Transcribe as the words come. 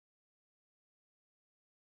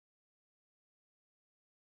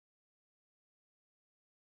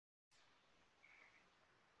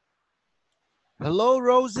Hello,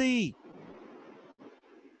 Rosie.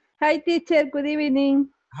 Hi, teacher. Good evening.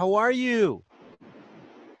 How are you?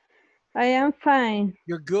 I am fine.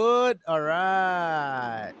 You're good? All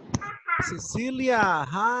right. Cecilia,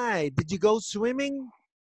 hi. Did you go swimming?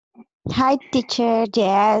 Hi, teacher.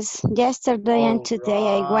 Yes, yesterday and All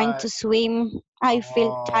today I went right. to swim. I feel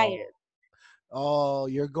Oh, tired. oh,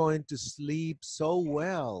 you're going to sleep so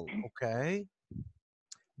well. Okay.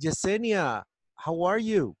 Yesenia, how are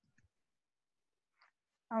you?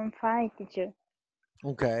 I'm fine, teacher.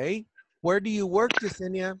 Okay. Where do you work,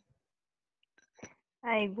 Yesenia?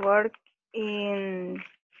 I work in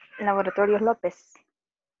Laboratorios López.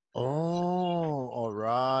 Oh, all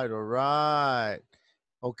right, all right.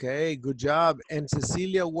 Okay, good job. And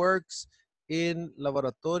Cecilia works in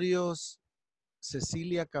Laboratorios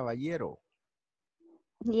Cecilia Caballero.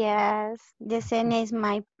 Yes, Yesenia is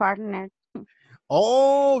my partner.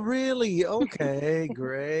 Oh, really? Okay,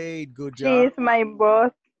 great. Good She job. is my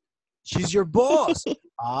boss. She's your boss.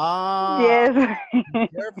 Ah, Yes. be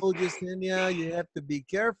careful, Yesenia. You have to be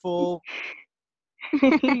careful.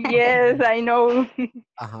 Yes, I know.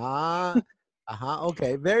 Uh-huh. Uh-huh.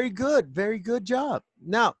 Okay, very good. Very good job.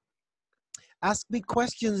 Now, ask me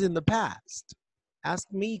questions in the past.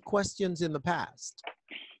 Ask me questions in the past.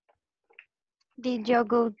 Did you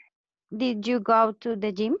go? Did you go to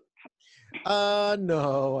the gym?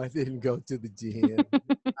 No, I didn't go to the gym.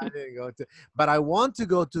 I didn't go to, but I want to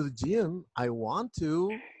go to the gym. I want to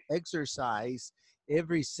exercise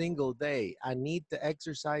every single day. I need to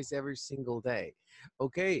exercise every single day.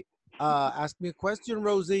 Okay. Ask me a question,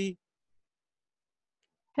 Rosie.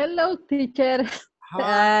 Hello, teacher.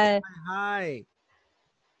 Hi, Uh, hi.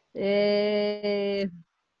 eh,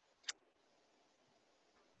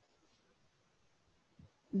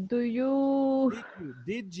 do you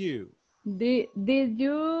did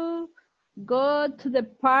you go to the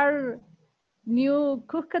park New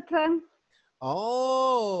Cucatan?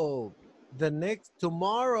 Oh, the next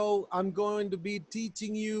tomorrow I'm going to be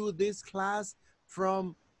teaching you this class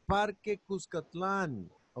from Parque Cuscatlán.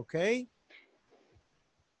 Okay.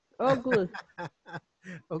 Oh, good.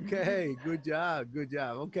 Okay, good job, good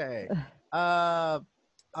job. Okay. Uh,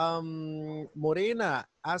 Morena,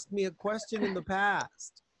 ask me a question in the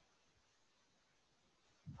past.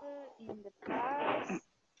 In the past.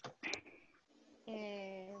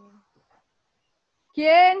 Um,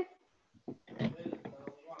 ¿Quién?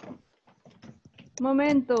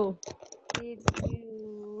 Momento. did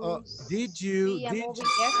you Did you, see a movie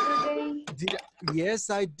yesterday? did, yes,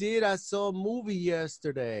 I did. I saw a movie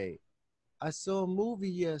yesterday. I saw a movie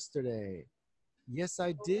yesterday. Yes,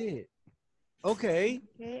 I did. Okay,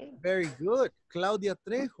 Okay. very good. Claudia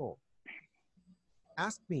Trejo,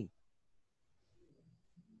 ask me.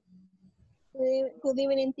 Good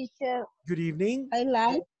evening, teacher. Good evening. I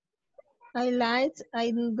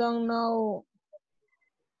don't know.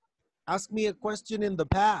 Ask me a question in the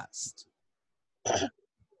past.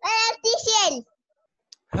 Teacher.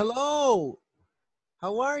 Hello,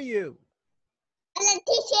 how are you?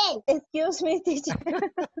 Teacher. Excuse me, teacher.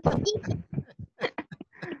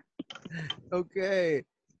 Okay.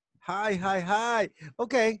 Hi, hi, hi.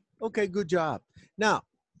 Okay, okay, good job. Now,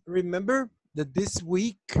 remember that this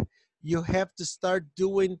week you have to start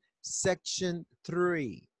doing section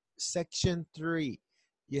 3. Section 3.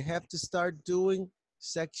 You have to start doing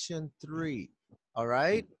section 3. All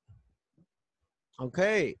right?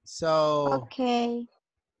 Okay, so Okay.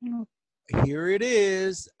 here it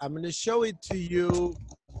is. I'm going to show it to you.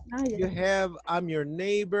 Ah, You ya. have I'm your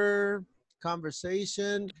neighbor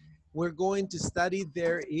conversation. We're going to study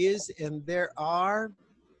there is and there are,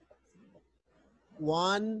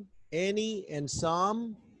 one, any, and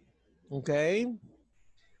some. Okay.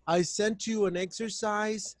 I sent you an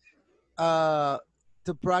exercise to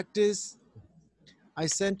practice. I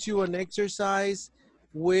sent you an exercise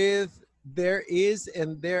with there is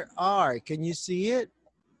and there are. Can you see it?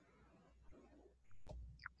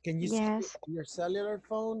 Can you see Yes. your cellular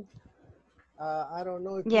phone? I don't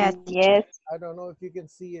know if Yes, you teacher. Yes. I don't know if you can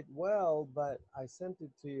see it well, but I sent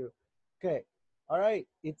it to you. Okay. All right.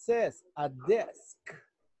 It says a desk.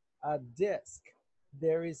 A desk.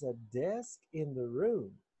 There is a desk in the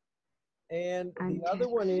room. And the And other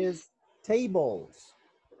yes. one is tables.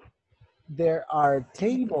 There are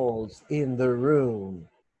tables in the room.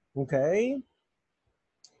 Okay.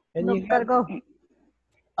 And No you have cargó.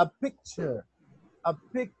 a picture, a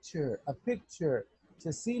picture, a picture.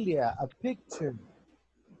 Cecilia, a picture.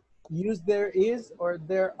 Use there is or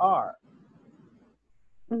there are.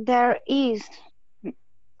 There is.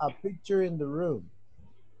 A picture in the room.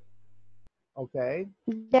 Okay.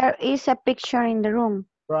 There is a picture in the room.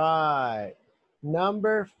 Right.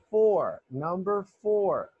 Number four,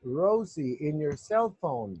 Rosie, in your cell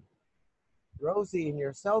phone. Rosie, in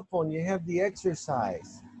your cell phone, you have the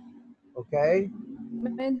exercise, okay?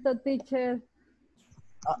 Momento, teacher.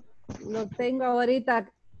 Ah. Lo tengo ahorita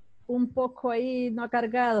un poco ahí no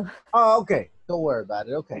cargado. Oh, okay. Don't worry about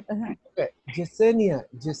it. Okay. Okay. Yesenia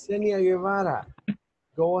Guevara,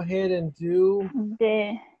 go ahead and do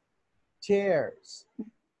chairs.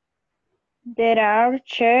 There are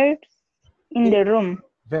chairs in the room.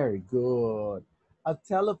 Very good. A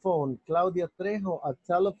telephone. Claudia Trejo, a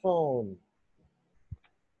telephone.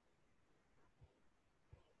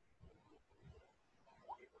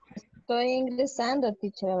 Estoy ingresando,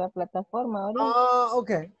 teacher, a la plataforma ahorita. Ah,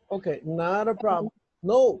 okay. Okay. Not a problem.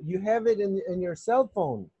 No, you have it in your cell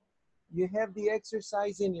phone. You have the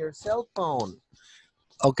exercise in your cell phone.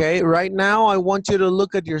 Okay, right now I want you to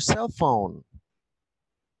look at your cell phone.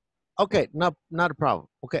 Okay, not a problem.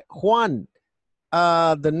 Okay, Juan,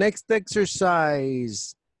 the next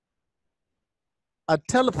exercise, a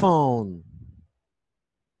telephone.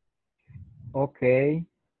 Okay.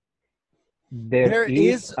 There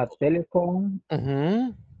is a telephone.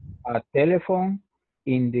 A telephone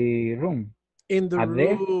in the room. In the a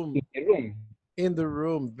desk room. in the room. In the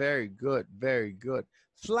room. Very good. Very good.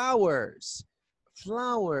 Flowers.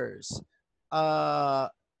 Flowers.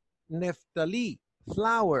 Neftali.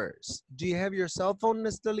 Flowers. Do you have your cell phone,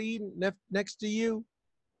 Neftali, next to you?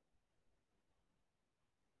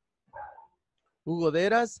 Hugo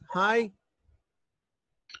Deras, hi.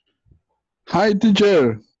 Hi,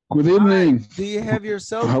 teacher. Good evening. Hi. Do you have your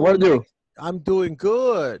cell phone? How are you? I'm doing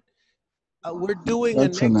good. We're doing an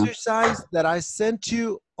Excellent. exercise that I sent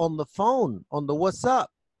you on the phone, on the WhatsApp.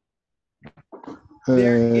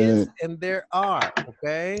 There is and there are,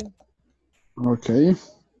 okay? Okay.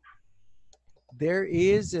 There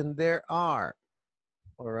is and there are.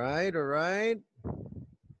 All right, all right.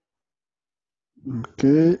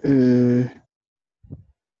 Okay. En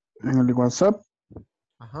el WhatsApp.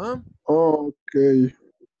 Okay.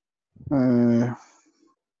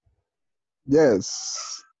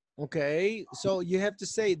 Yes. Okay, so you have to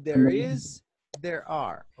say there is, there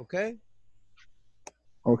are, okay?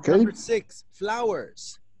 Okay. Number 6,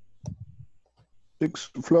 flowers. 6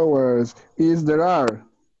 flowers. Is there are.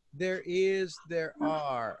 There is, there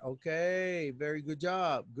are. Okay, very good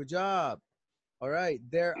job. Good job. All right,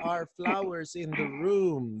 there are flowers in the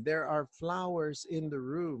room. There are flowers in the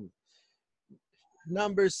room.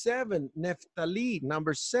 Number 7, Neftali,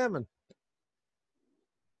 number 7.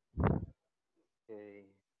 Okay.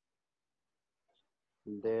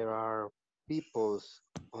 There are peoples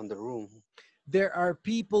on the room. There are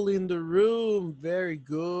people in the room. Very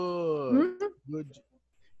good. Good.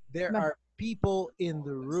 There are people in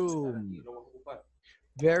the room.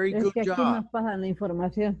 Very good Es que aquí job. nos pasan la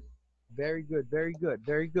información. Very good, very good,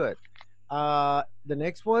 very good. The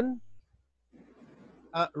next one.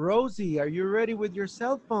 Rosie, are you ready with your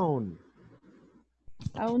cell phone?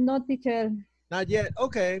 Aún no, teacher. Not yet.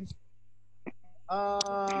 Okay.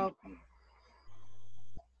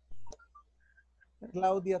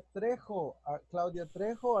 Claudia Trejo. Claudia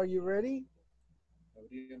Trejo, are you ready?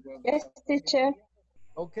 Yes, teacher.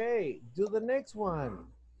 Okay, do the next one.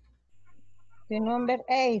 The number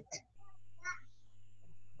 8.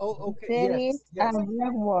 Oh, okay. There yes, is yes. a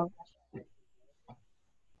blackboard.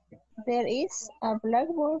 There is a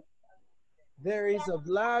blackboard. There is a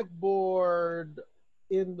blackboard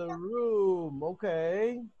in the room.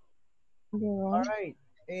 Okay. All right.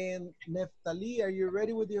 And Neftali, are you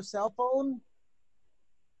ready with your cell phone?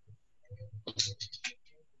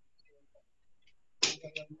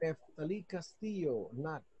 Neftali Castillo,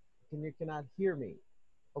 not, you cannot hear me.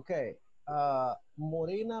 Okay.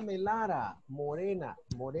 Morena Melara, Morena.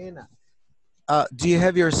 Do you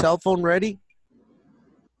have your cell phone ready?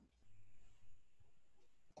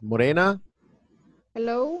 Morena?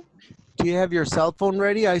 Hello? Do you have your cell phone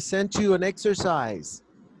ready? I sent you an exercise.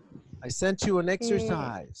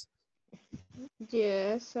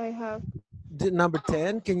 Yes, I have. Number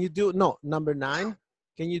 10, can you do, no, number 9.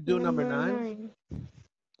 Can you do number 9?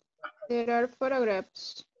 There are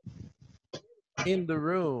photographs. In the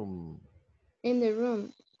room. In the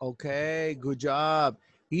room. Okay, good job.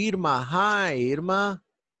 Irma, hi, Irma.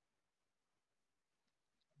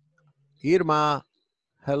 Irma,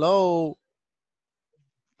 hello.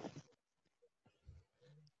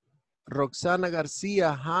 Roxana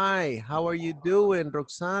Garcia, hi. How are you doing,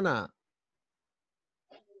 Roxana?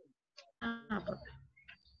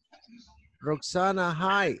 Roxana,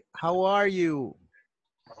 hi. How are you?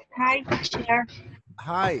 Hi, teacher.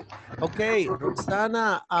 Hi. Okay,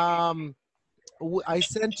 Roxana, I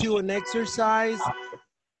sent you an exercise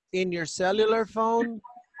In your cellular phone,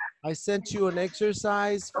 I sent you an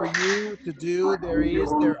exercise for you to do. There is,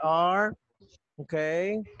 there are,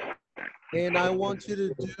 okay? And I want you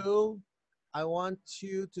to do,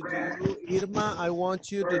 Irma, I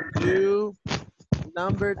want you to do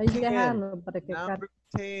number Hay que 10, dejarlo para que number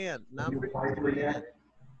 10, number 10.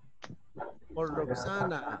 For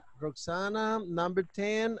Roxana, number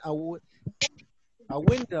 10, a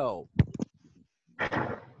window.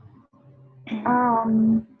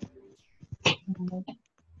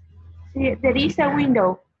 There is a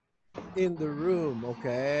window. In the room,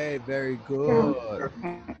 okay, very good.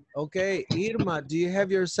 Okay, Irma, do you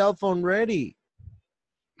have your cell phone ready?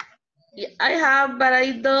 I have, but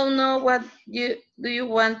I don't know what you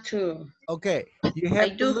want to. Okay, you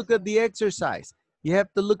have to look at the exercise. You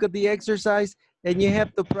have to look at the exercise and you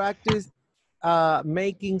have to practice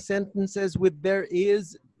making sentences with there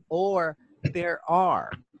is or there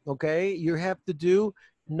are. Okay, you have to do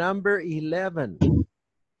number 11,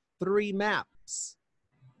 3 maps.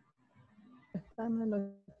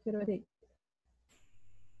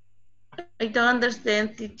 I don't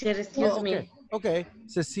understand, teacher, excuse okay. me. Okay,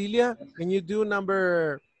 Cecilia, can you do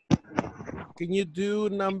number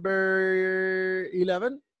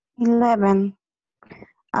 11? 11.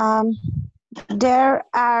 There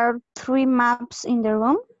are 3 maps in the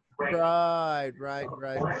room. Right.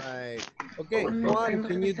 Okay, Juan,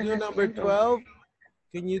 can you do number 12?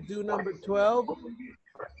 Can you do number 12?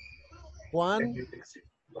 Juan?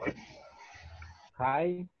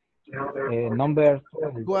 Hi. Number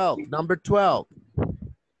 12. 12, number 12.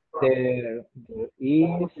 There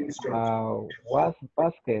is a waste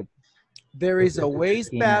basket. There is a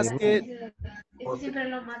waste basket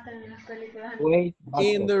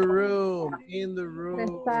in the room.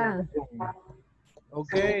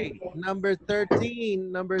 Okay, number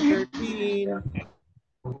 13,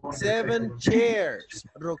 7 chairs.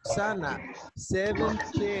 Roxana, 7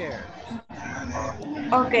 chairs.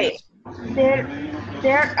 Okay. There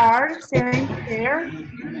are 7 chairs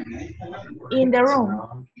in the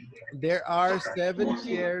room. There are 7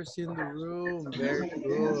 chairs in the room. Very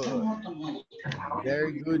good.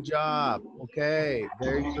 Very good job. Okay,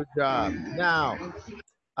 very good job. Now,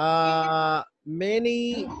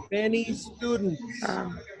 many students.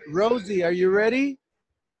 Rosie, are you ready?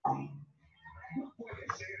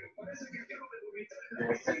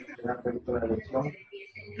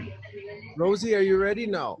 Rosie, are you ready?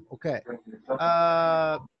 No. Okay.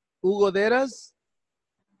 Hugo Deras?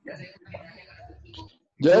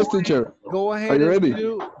 Yes, teacher. Go Are ahead you and ready?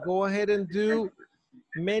 do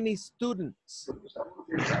many students.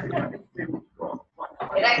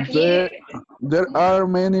 There are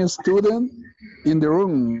many students in the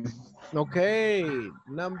room. Okay,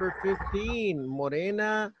 number 15,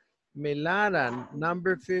 Morena Melara,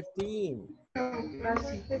 number 15. Number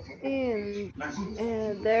 15.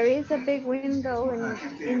 There is a big window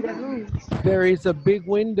in the room. There is a big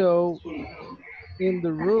window in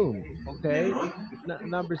the room. Okay,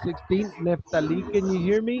 number 16, Neftali, can you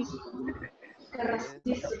hear me? Yes.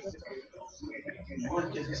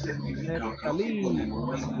 Neftali,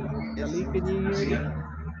 can you hear me?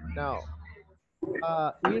 No.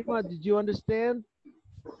 Irma, did you understand?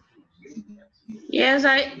 Yes.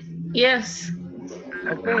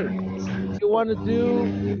 Okay, you want to do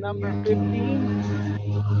number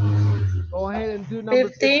 15? Go ahead and do number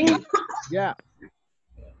 15. Yeah.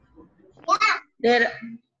 There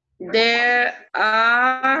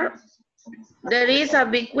is a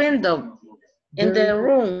big window in the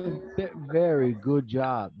room. Very good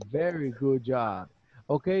job. Very good job.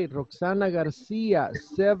 Okay, Roxana Garcia,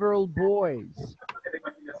 several boys.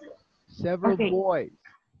 Several boys.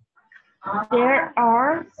 There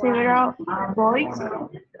are several boys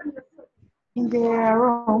in the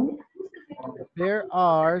room. There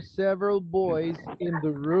are several boys in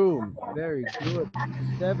the room. Very good.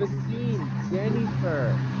 17,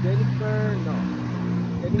 Jennifer. Jennifer,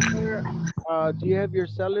 do you have your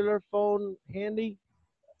cellular phone handy?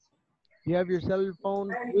 Do you have your cellular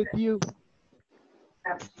phone with you?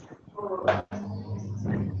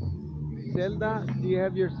 Zelda, do you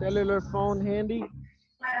have your cellular phone handy?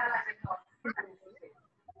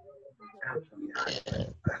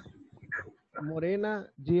 Morena,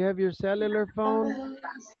 do you have your cellular phone?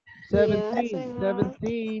 17,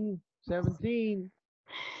 17, 17.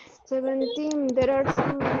 17. There are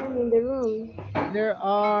some men in the room. There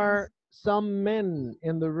are some men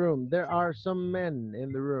in the room. There are some men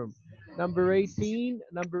in the room. Number 18,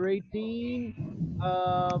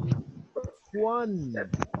 Juan,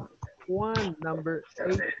 number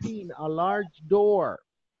 18, a large door.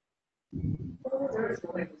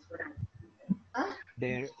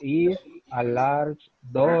 There is a large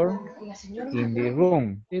door in the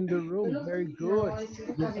room. In the room, very good.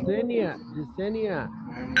 Yesenia,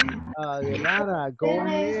 Guevara, go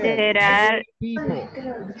ahead. There How are many people?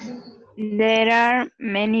 there are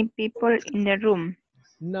many people in the room.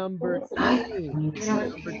 Number 20. Number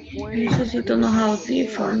 20. Necesito Give me unos again.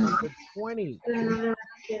 audífonos. Number 20.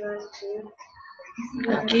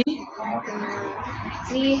 Aquí.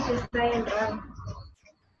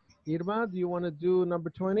 Irma, do you want to do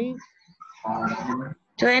number 20?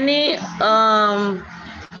 20.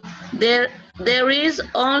 There is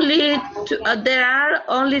only there are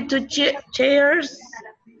only two chairs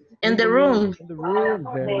in the room. In the room.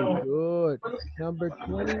 Very good. Number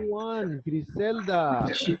 21. Griselda,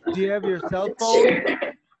 do you have your cell phone?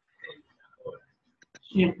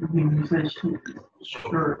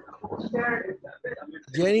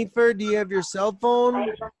 Jennifer, do you have your cell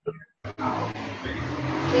phone?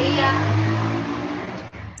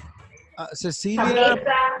 Cecilia,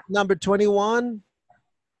 number 21.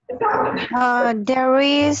 There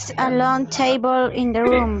is a long table in the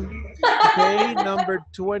room. Okay, number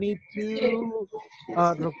 22.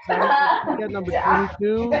 Roxana Garcia, number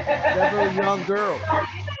 22. Several young girls.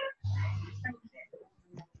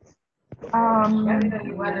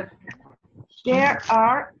 There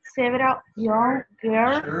are several young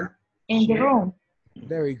girls in the room.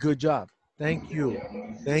 Very good job. Thank you.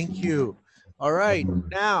 Thank you. All right.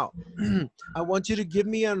 Now, I want you to give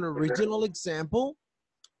me an original example.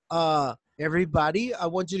 Everybody, I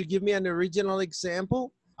want you to give me an original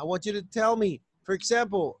example. I want you to tell me, for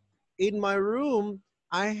example, in my room,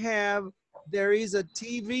 there is a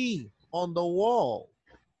TV on the wall.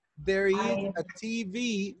 There is a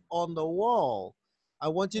TV on the wall. I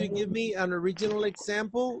want you to give me an original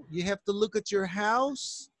example. You have to look at your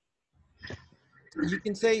house. You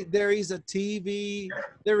can say there is a TV,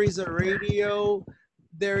 there is a radio,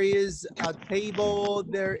 there is a table,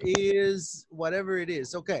 there is whatever it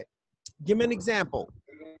is. Okay, give me an example.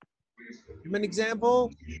 Give me an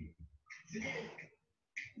example.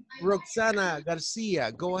 Roxana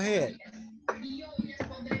Garcia, go ahead.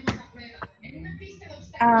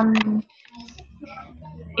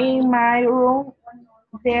 In my room,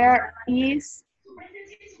 there is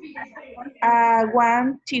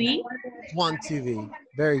one TV. One TV,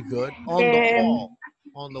 very good. On the Then wall,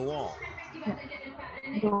 on the wall.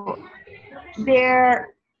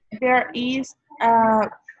 there is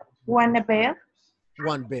one bed.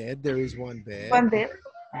 One bed, there is one bed. One bed.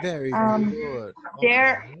 Very good.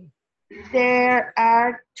 There Okay. there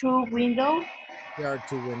are two windows. There are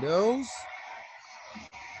two windows.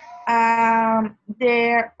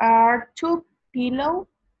 There are two pillows.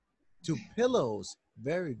 Two pillows.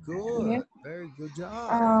 Very good. Yes. Very good job.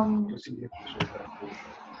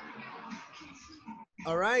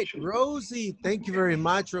 All right, Rosie. Thank you very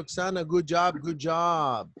much, Roxana. Good job. Good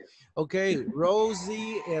job. Okay,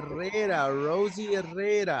 Rosie Herrera. Rosie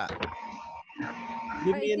Herrera.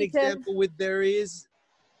 Give Hi, me an teacher. example with there is.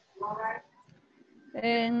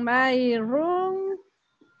 In my room,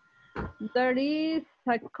 there is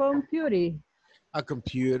a computer. A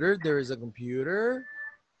computer. There is a computer.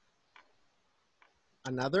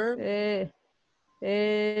 Another. The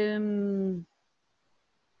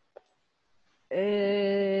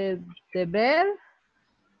bed.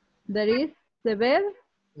 There is the bed.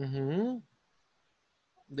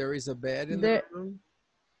 There is a bed in the room.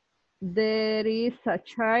 There is a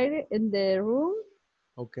chair in the room.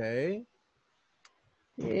 Okay.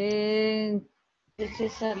 And this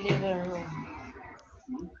is a living room.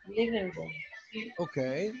 Living room.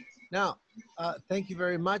 Okay. Now, thank you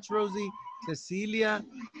very much, Rosie. Cecilia,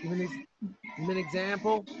 give me an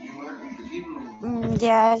example.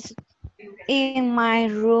 Yes. In my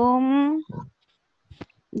room,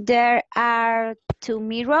 there are two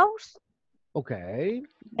mirrors. Okay.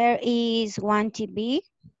 There is one TV.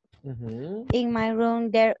 In my room,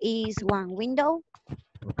 there is one window.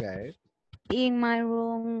 Okay. In my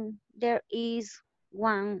room, there is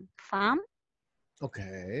one fan.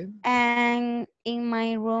 Okay. And in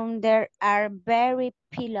my room, there are very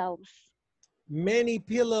pillows. Many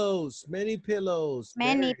pillows. Many pillows.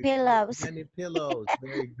 Many Very pillows. good. Many pillows.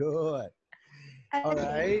 Very good. All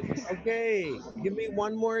right. Okay. Give me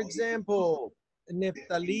one more example.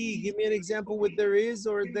 Neftali, give me an example with there is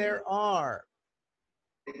or there are.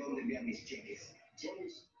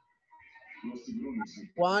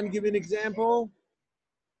 Juan, give me an example.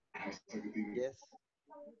 Yes.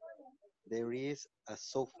 There is a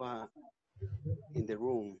sofa in the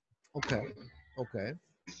room. Okay. Okay.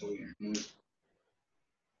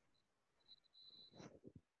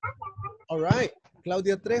 All right.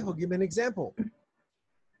 Claudia Trejo, give me an example.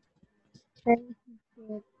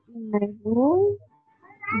 In my room,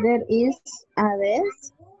 there is a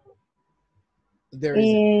desk. There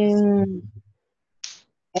is a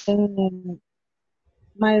desk. In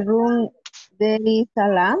my room, there is a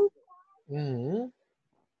lamp. Mhm.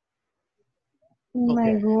 In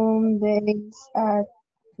my Okay. room,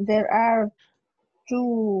 there are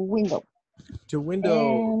two windows. Two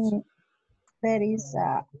windows. And there is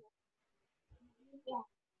a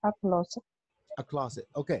closet. A closet.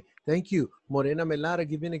 Okay. Thank you. Morena Melara,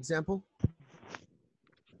 give me an example.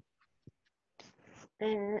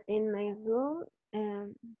 In my room,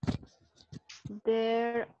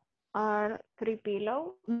 there are 3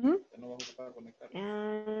 pillows,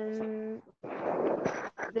 and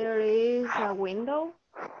there is a window,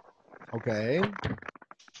 Okay.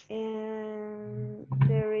 and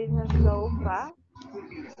there is a sofa,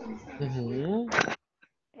 Mm-hmm.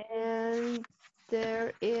 and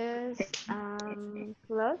there is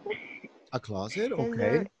closet, A closet. and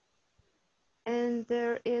Okay.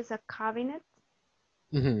 there is a cabinet,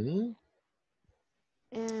 Mm-hmm.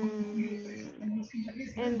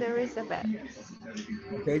 and there is a bed.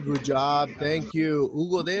 Okay. Good job. Thank you.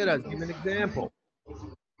 Hugo Deras, give me an example.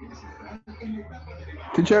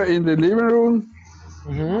 Teacher, in the living room,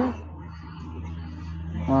 Mm-hmm.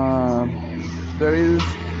 there is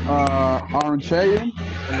armchair.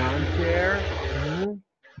 An armchair.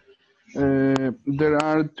 Mm-hmm. There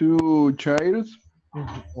are two chairs.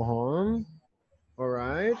 Uh-huh. All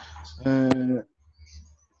right. Uh,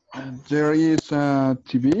 there is a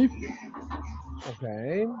TV.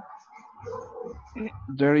 Okay.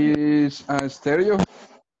 There is a stereo.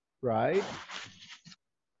 Right.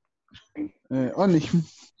 Only.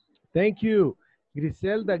 Thank you.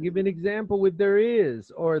 Griselda, give me an example with there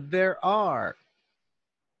is or there are.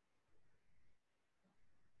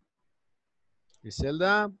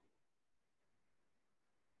 Griselda.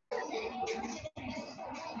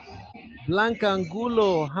 Blanca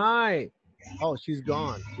Angulo, hi. Oh, she's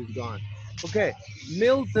gone. She's gone. Okay.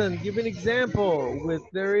 Milton, give an example with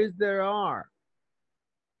there is, there are.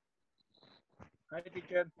 Hi,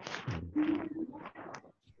 teacher.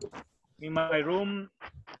 In my room,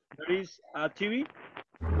 there is a TV.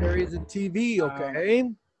 There is a TV, okay.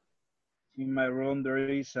 In my room, there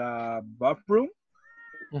is a bathroom.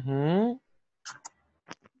 Mm-hmm.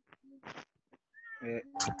 In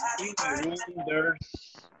my room, there's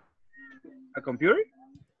a computer.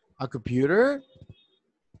 A computer.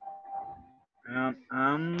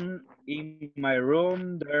 In my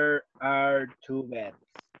room, there are two beds.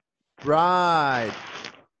 Right.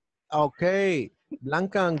 Okay.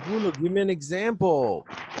 Blanca Angulo, give me an example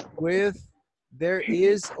with there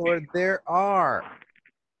is or there are.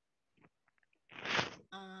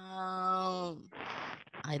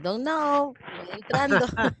 I don't know. Voy entrando.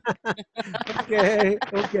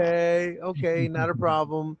 Okay, not a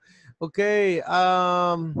problem. Okay,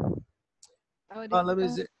 let me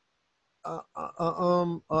see.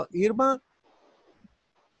 Irma,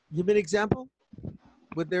 give me an example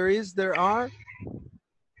with there is, there are.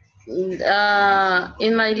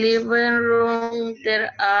 In my living room,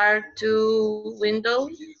 there are 2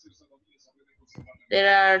 windows. There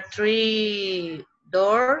are 3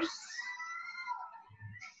 doors,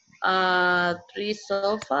 3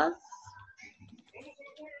 sofas.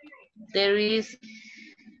 There is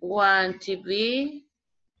 1 TV.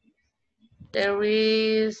 There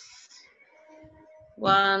is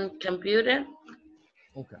 1 computer.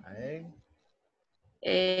 Okay.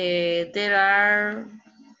 There are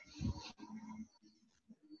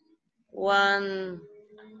 1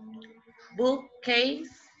 bookcase,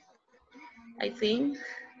 I think.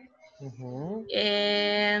 Mm-hmm.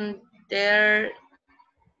 And there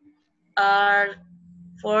are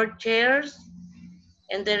 4 chairs,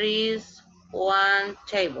 and there is 1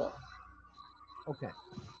 table. Okay.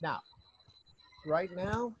 Now, right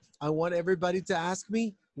now, I want everybody to ask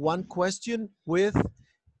me one question with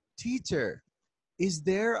teacher. Is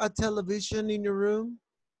there a television in your room?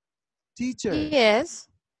 Teacher. Yes.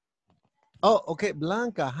 Oh, okay.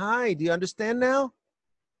 Blanca, hi. Do you understand now?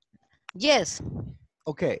 Yes.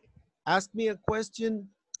 Okay. Ask me a question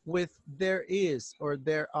with there is or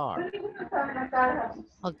there are.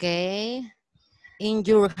 Okay. In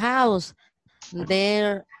your house,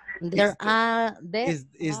 there Is are there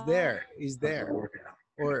is there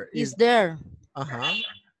or is is there uh-huh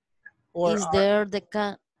or is are there the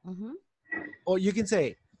cat? or you can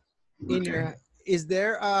say in your is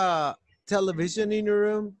there a television in your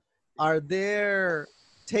room? Are there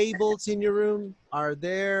tables in your room? Are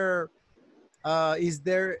there is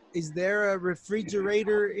there a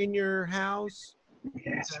refrigerator in your house?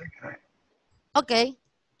 Okay.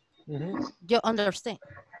 Mm-hmm. You understand.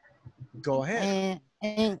 Go ahead.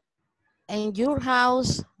 in your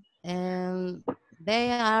house, and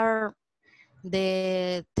they are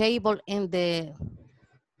the table in the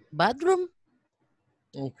bathroom.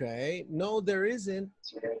 Okay, no, there isn't.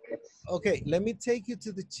 Okay, let me take you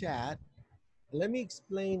to the chat. Let me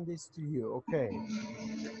explain this to you. Okay,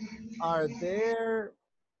 are there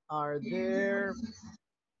are there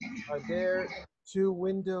are there two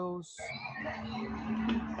windows?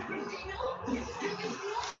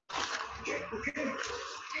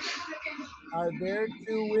 Are there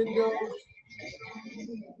two windows?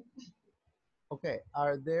 Okay,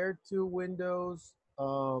 are there two windows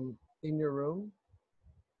in your room?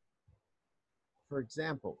 For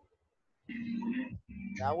example,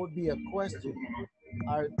 that would be a question.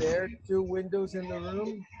 Are there two windows in the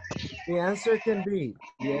room? The answer can be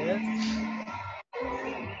yes,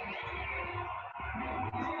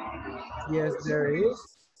 yes, there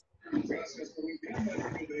is.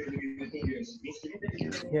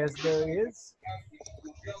 Yes, there is.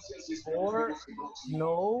 Or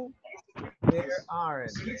no, there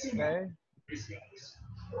aren't. Okay?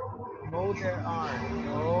 No, there aren't.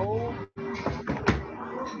 No,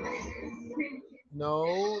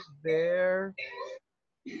 no, there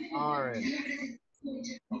aren't.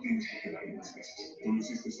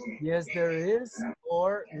 Yes, there is.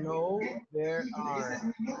 Or no, there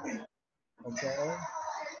aren't. Okay?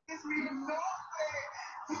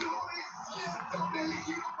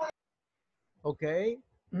 Okay?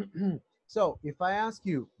 So if I ask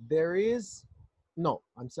you, there is, no,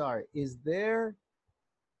 I'm sorry, is there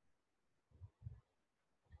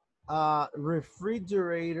a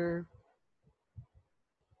refrigerator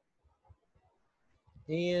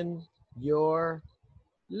in your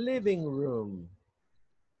living room?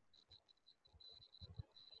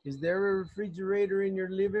 Is there a refrigerator in your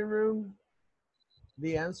living room?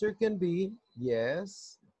 The answer can be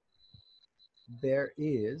yes, there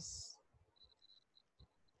is,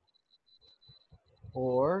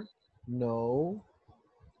 or no,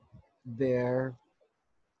 there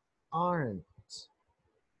aren't.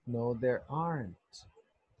 No, there aren't.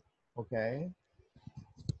 Okay?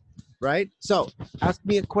 Right? So ask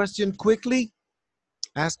me a question quickly.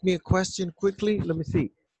 Ask me a question quickly. Let me see.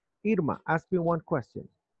 Irma, ask me one question.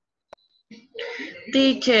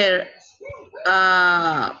 Teacher,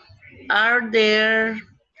 are there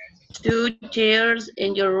two chairs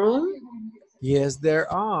in your room? Yes, there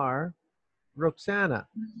are. Roxana.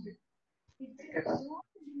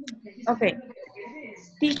 Okay.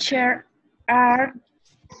 Teacher, are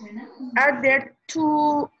are there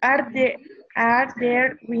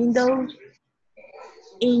windows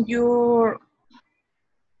in your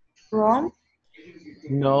room?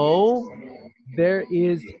 No, there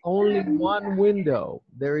is only one window.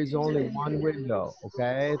 There is only one window.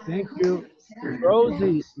 Okay, thank you.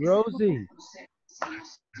 Rosie,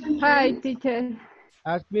 Hi, teacher.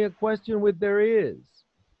 ask me a question with there is.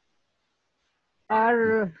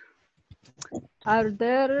 Are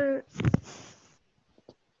there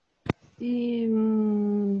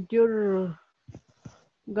in your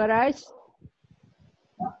garage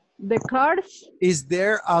the cars? Is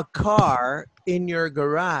there a car in your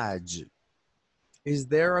garage? Is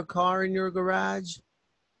there a car in your garage?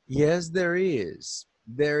 Yes, there is.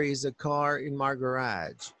 There is a car in my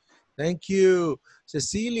garage. Thank you.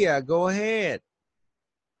 Cecilia, go ahead.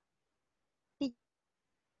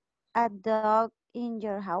 A dog in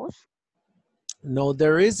your house? No,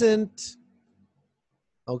 there isn't. So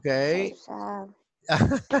Okay. sad.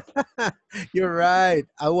 You're right.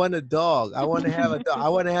 I want a dog. I want to have a dog. I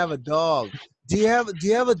want to have a dog. Do you have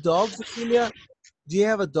a dog, Cecilia? Do you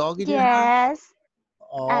have a dog in your house? Yes,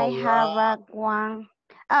 I All have right. a one.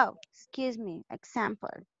 Oh, excuse me.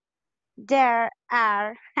 Example. There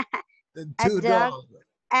are a Two dog dogs.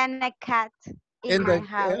 and a cat in In my the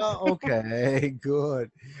house. okay, good.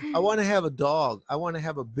 I want to have a dog. I want to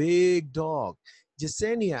have a big dog.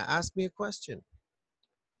 Yesenia, ask me a question.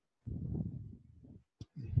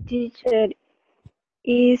 Teacher,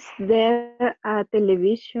 is there a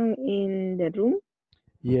television in the room?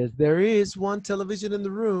 Yes, there is one television in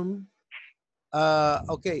the room.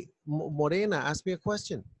 Okay, Morena, ask me a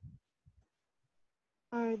question.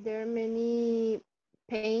 Are there many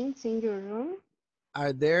paints in your room?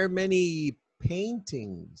 Are there many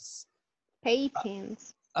paintings?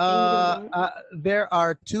 Paintings in your room. There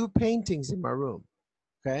are two paintings in my room.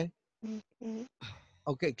 Okay. Okay.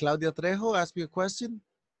 Okay, Claudia Trejo, ask me a question.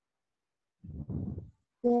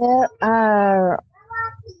 There are.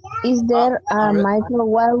 Is there a Are-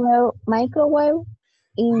 microwave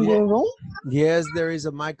in yeah, your room? yes, there is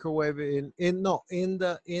a microwave in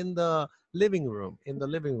the living room. In the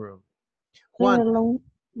living room. In Juan, the room.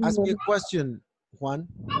 ask me a question. Juan?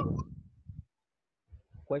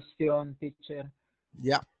 Question, teacher.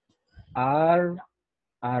 Yeah. Are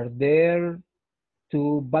there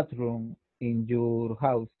 2 bathrooms in your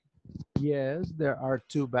house? Yes, there are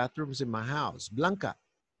 2 bathrooms in my house. Blanca?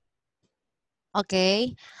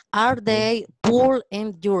 Okay. Are they pool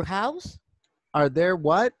in your house? Are there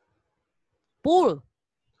what? Pool.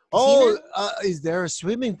 Oh, Piscina? is there a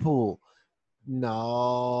swimming pool?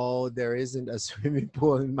 No, there isn't a swimming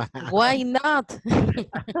pool in my house. Why not?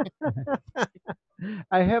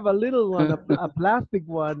 I have a little one, a plastic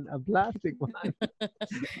one, a plastic one.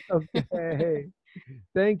 Okay.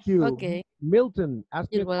 Thank you. Okay. Milton,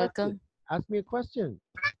 ask me You're a question. welcome. Ask me a question.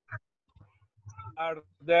 Are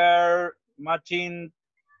there machines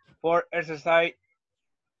for exercise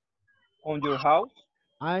on your house?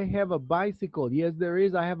 I have a bicycle. Yes, there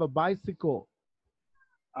is. I have a bicycle.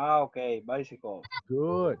 Ah, okay, bicycle.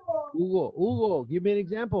 Good. Hugo, give me an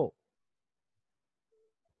example.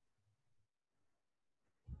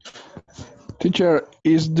 Teacher,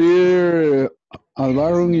 is there a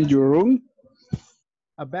bathroom in your room?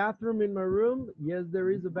 A bathroom in my room? Yes,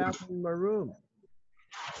 there is a bathroom in my room.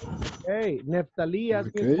 Hey, Neftali,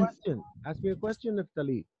 ask me a Okay. question. Ask me a question,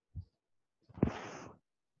 Neftali.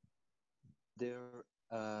 There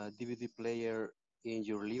a DVD player in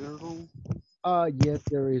your living room? Yes,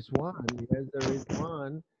 there is one. Yes, there is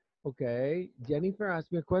one. Okay. Jennifer,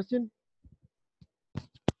 ask me a question.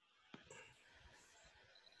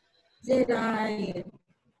 Is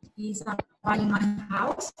a bar in my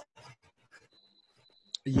house?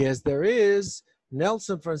 Yes, there is.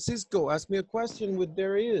 Nelson Francisco, ask me a question with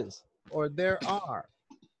there is or there are.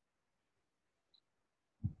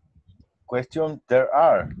 Question, there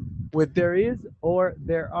are. With there is or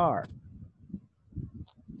there are.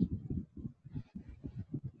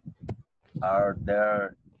 Are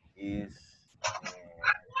there is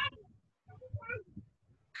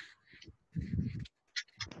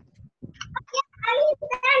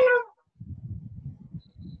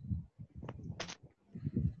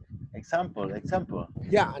example.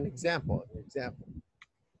 Yeah, an example.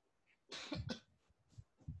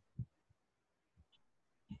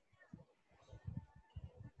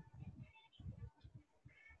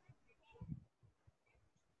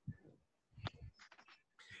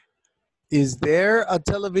 Is there a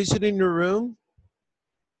television in your room?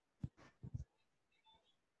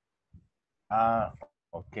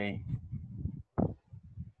 Okay.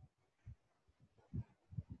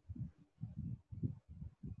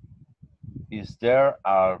 Is there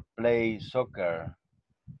a play soccer?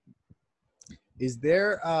 Is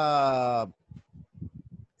there a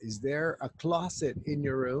closet in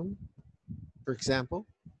your room, for example?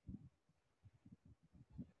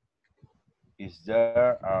 Is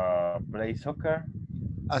there a play soccer?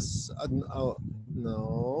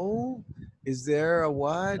 No. Is there a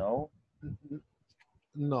what? No.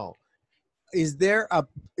 No. Is there a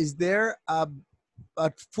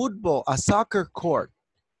football, a soccer court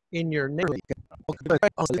in your neighborhood? Okay.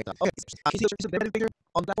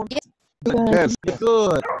 On that one? Yes.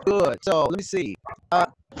 Good. So let me see.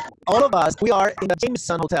 All of us, we are in the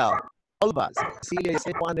Jameson Hotel. All of us. Celia,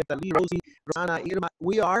 Juan, Natalie, Rosie, Rosana, Irma.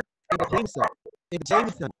 We are in the Jameson. In the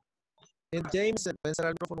Jameson. In the Jameson.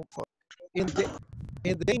 In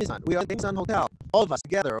the Jameson. We are in the Jameson Hotel. All of us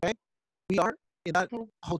together, okay? We are in that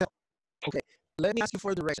hotel. Okay. Let me ask you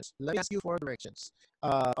for directions.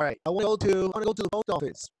 All right. I want to go to the post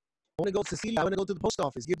office. I want to go to Cecilia. I want to go to the post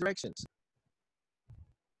office. Give directions.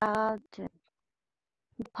 The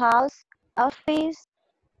post office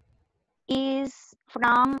is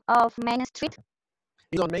from of Main Street.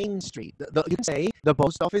 It's on Main Street. You can say the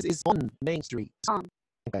post office is on Main Street.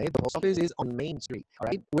 Okay, the post office is on Main Street. All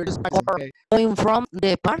right, we're just going from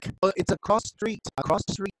the park. It's across the street.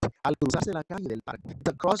 Al cruzarse la calle del parque. It's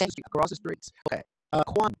across the street. Across the streets. Okay.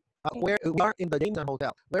 Juan, where we are in the Jameson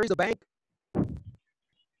Hotel. Where is the bank?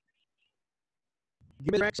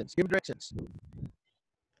 Give me directions.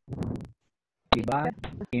 The bank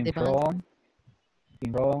in front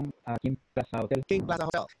King Plaza Hotel. King Plaza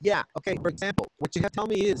Hotel. Yeah. Okay. For example, what you have to tell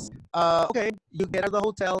me is, okay, you get out of the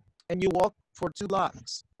hotel and you walk for 2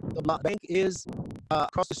 blocks. The bank is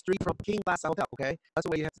across the street from King Plaza Hotel. Okay, that's the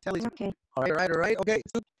way you have to tell it. Okay. All right. Okay.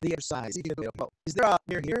 The exercise. Is there a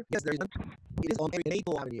near here? Yes, there is. It is on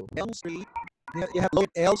Maple Avenue, Elm Street. You have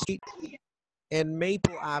Elm Street and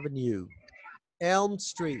Maple Avenue. Elm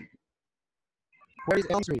Street. Where is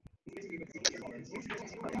Elm Street?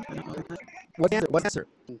 What's the answer?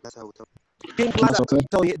 King Plaza Hotel.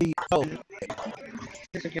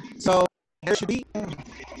 So there should be.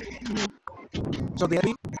 So there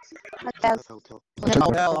should be. Hotel.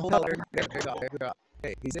 Hotel. There you go.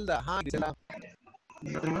 Okay, Griselda. Hi, Griselda.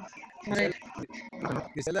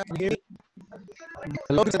 Gisela, can you hear me?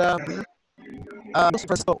 Hello, Gisela.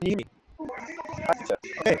 Francisco, can you hear me?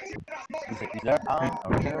 Okay.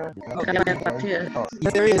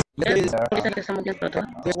 Yes, there is. There is.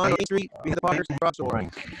 There's one on Main Street behind the Partners Drugstore.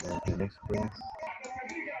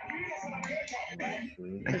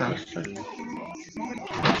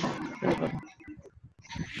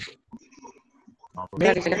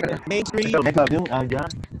 Main Street.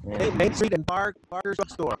 Main Street and Parker's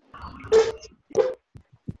Drugstore.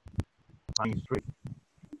 Main Street.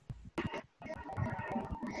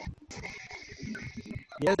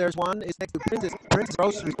 Yes, there's one. It's next to Princess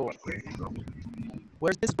Grocery Store.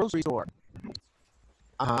 Where's this grocery store?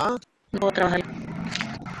 Uh-huh.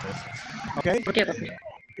 Okay.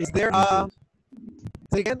 Is there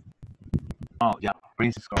say again? Oh, yeah,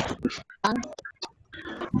 Princess Grocery.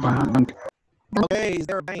 Bank. Okay, is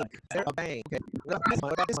there a bank? Is there a bank? Okay.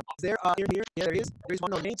 What about this one? Is there here? Yeah, there is. There is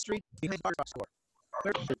one on Main Street behind Parker's Store.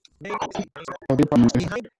 Behind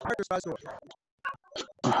Parker's Store.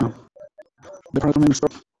 Department store.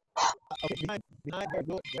 Okay, behind, very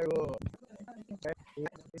good, very good. Okay,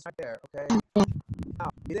 it's right there, okay. Now,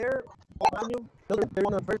 is there Avenue? There's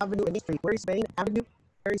one on First Avenue and Main Street. Where is Main Avenue?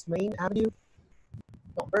 Where is Main Avenue?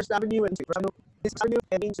 No, First Avenue and First Avenue. This Avenue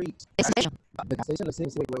and Main Street. The gas station, let's see,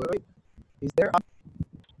 wait. Is there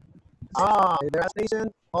is there a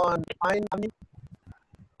station on Pine Avenue?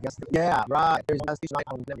 Yes, yeah, right. There's a gas station right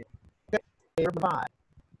on Avenue. Okay, number 5.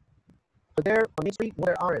 But there on Main Street,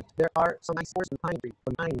 there aren't. There are some nice stores on Pine Street.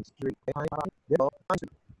 On Pine Street. Pine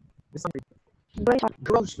Street. This Street.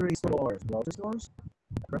 Grocery stores. Grocery stores?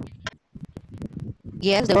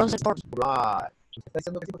 Yes, the grocery store. Right.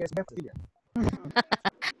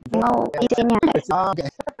 No, it's in okay.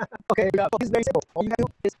 Okay, it's very simple. All you have to do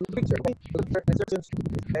is look at the picture, okay? Look at the instructions.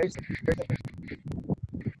 Very simple.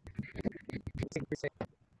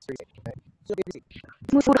 Okay. So easy.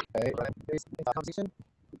 Okay, right. There's a conversation.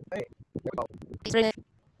 Okay. There we go.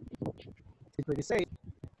 It's pretty safe.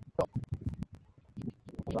 Go.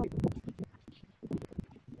 Right.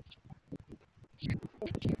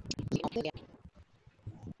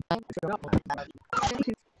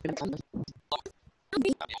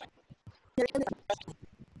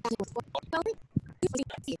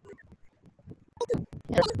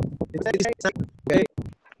 Okay.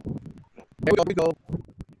 There we go.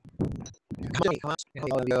 Come on.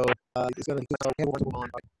 It's gonna move on.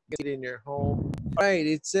 Get it in your home. All right.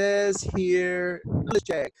 It says here. Let's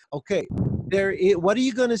check. Okay. What are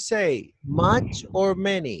you gonna say? Much or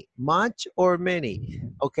many? Much or many?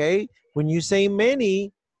 Okay. When you say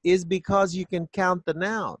many, is because you can count the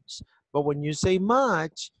nouns. But when you say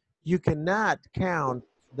much, you cannot count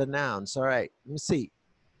the nouns. All right. Let me see.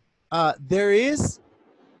 There is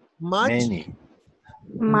much. Many.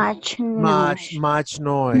 Much noise. Much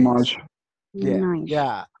noise. Much. Yeah, Noise.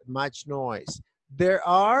 yeah, much noise. There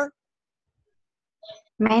are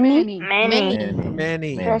Many.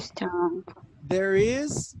 Restaurant. There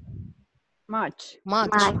is Much.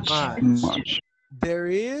 There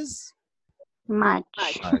is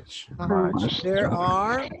Much. There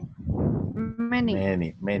are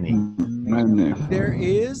Many. There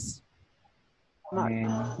is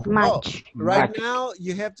Much. Right now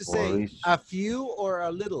you have to say a few or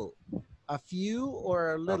a little. A few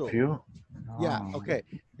or a little. A few? Yeah, okay.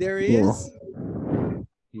 There is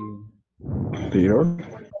Little.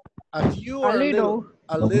 a few or A little.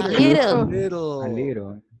 A little. Little. A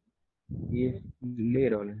little. Is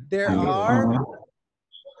little. There are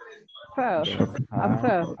Fair.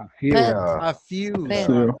 A few.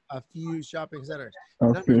 a few shopping centers.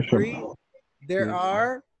 Number 3, there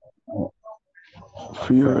are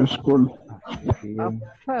Few school.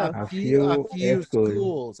 a few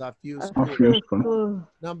schools. A few schools.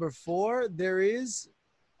 Number 4, there is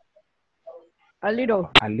A little.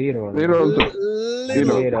 little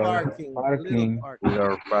parking.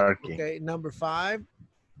 Little parking. Okay, number 5,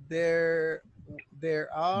 there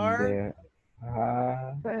are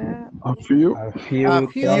A few.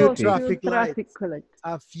 traffic lights.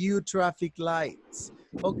 A few traffic lights.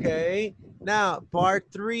 Okay, now part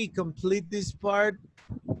 3, complete this part.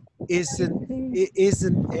 Isn't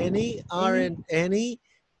any, aren't any,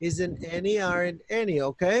 isn't any, aren't any.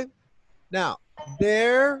 Okay, now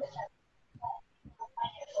there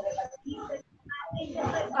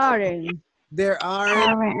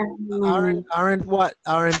Aren't. aren't what?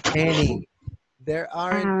 Aren't any. There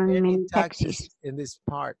aren't any taxis in this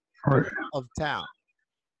part of town.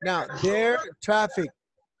 Now there traffic.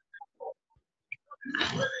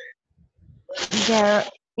 There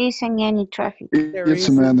isn't any traffic. There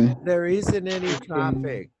isn't any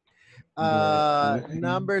traffic.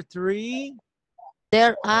 Number 3,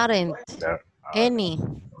 There aren't There any.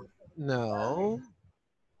 No.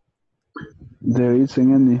 There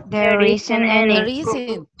isn't any. There isn't There any. isn't. There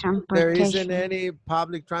isn't Transportation. any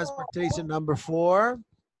public transportation. Number 4.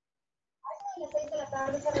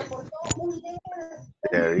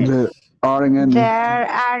 there is. There aren't any. There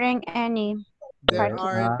aren't any There parking There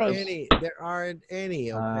aren't space. any. There aren't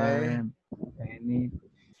any. Okay. aren't any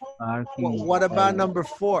parking What about space. number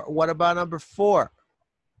 4? What about number 4?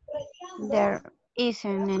 There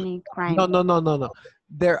isn't any No, crime. no, no, no, no.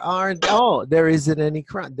 There aren't. Oh, there isn't any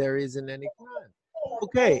crime. There isn't any crime.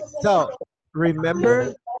 Okay. So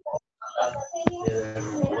remember,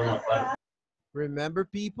 remember,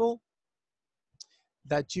 people,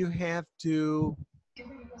 that you have to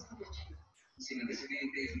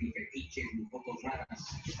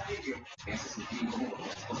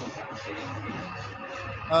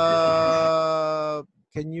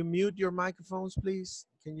can you mute your microphones, please?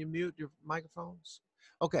 Can you mute your microphones?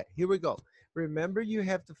 Okay, here we go. Remember, you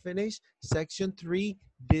have to finish section 3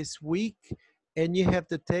 this week, and you have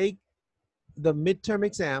to take the midterm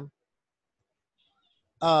exam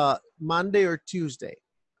Monday or Tuesday.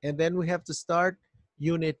 And then we have to start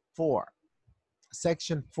unit 4,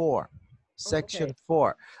 section 4, section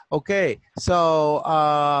 4. Okay, so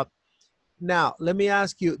now let me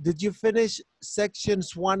ask you, did you finish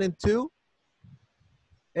sections 1 and 2?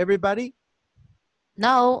 Everybody?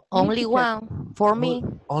 No, Me, only teacher. one for me.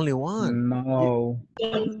 Only one. No.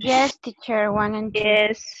 Yes, teacher. 1 and 2.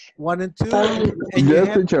 Yes. 1 and 2, and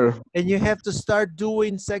Yes, teacher. you have to start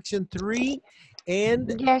doing section 3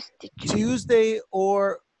 and Yes, teacher.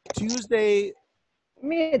 Tuesday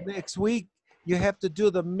Mid. next week you have to do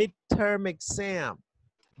the midterm exam.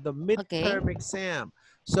 The Okay. midterm exam.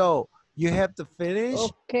 So you have to finish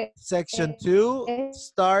Okay. section 2,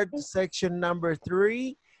 start section number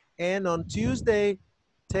 3, and on Tuesday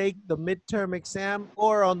take the midterm exam,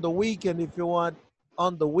 or on the weekend if you want.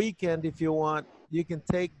 On the weekend, if you want, you can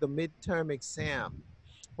take the midterm exam.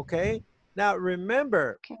 Okay? Now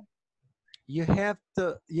remember, Okay. you have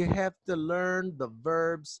to learn the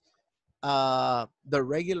verbs, the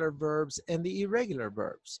regular verbs and the irregular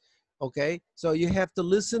verbs. Okay? So you have to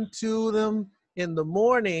listen to them in the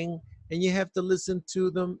morning and you have to listen to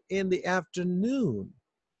them in the afternoon.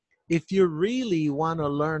 If you really want to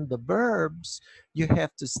learn the verbs, you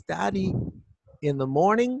have to study in the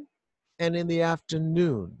morning and in the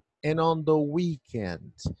afternoon and on the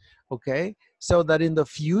weekend. Okay? So that in the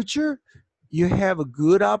future, you have a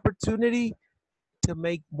good opportunity to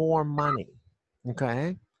make more money.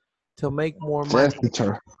 Okay? To make more money. Yes,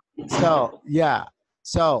 teacher. So, yeah.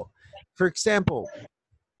 So, for example,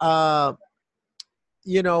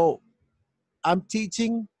 you know, I'm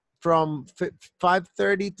teaching from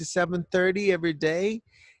 5:30 to 7:30 every day,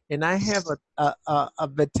 and I have a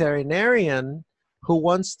veterinarian who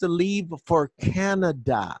wants to leave for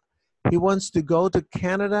Canada. He wants to go to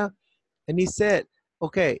Canada, and he said,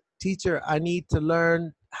 okay, teacher, I need to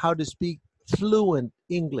learn how to speak fluent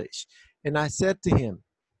English. And I said to him,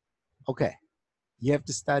 okay, you have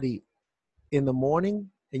to study in the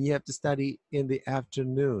morning and you have to study in the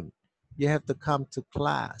afternoon. You have to come to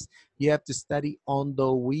class. You have to study on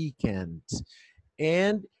the weekend.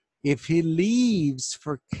 And if he leaves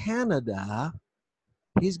for Canada,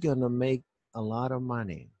 he's going to make a lot of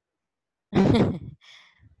money.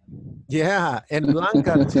 Yeah, and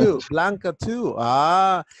Blanca too. Blanca too.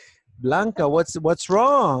 Ah, Blanca, what's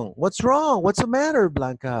wrong? What's wrong? What's the matter,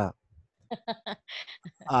 Blanca?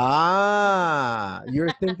 Ah,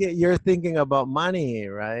 you're thinking about money,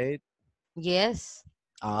 right? Yes.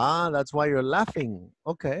 Ah, that's why you're laughing.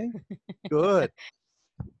 Okay. Good.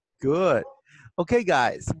 Good. Okay,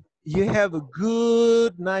 guys. You have a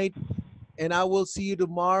good night and I will see you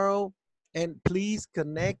tomorrow. And please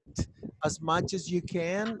connect as much as you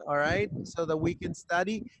can, all right? So that we can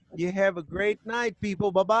study. You have a great night,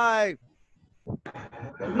 people. Bye-bye.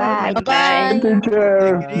 Bye. Bye, Bye-bye. Take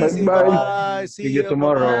teacher. it easy. Bye-bye. Bye. Bye-bye. See See you you.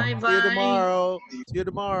 tomorrow. Bye-bye. Bye See you bye. tomorrow. See you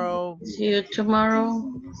tomorrow. See you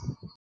tomorrow.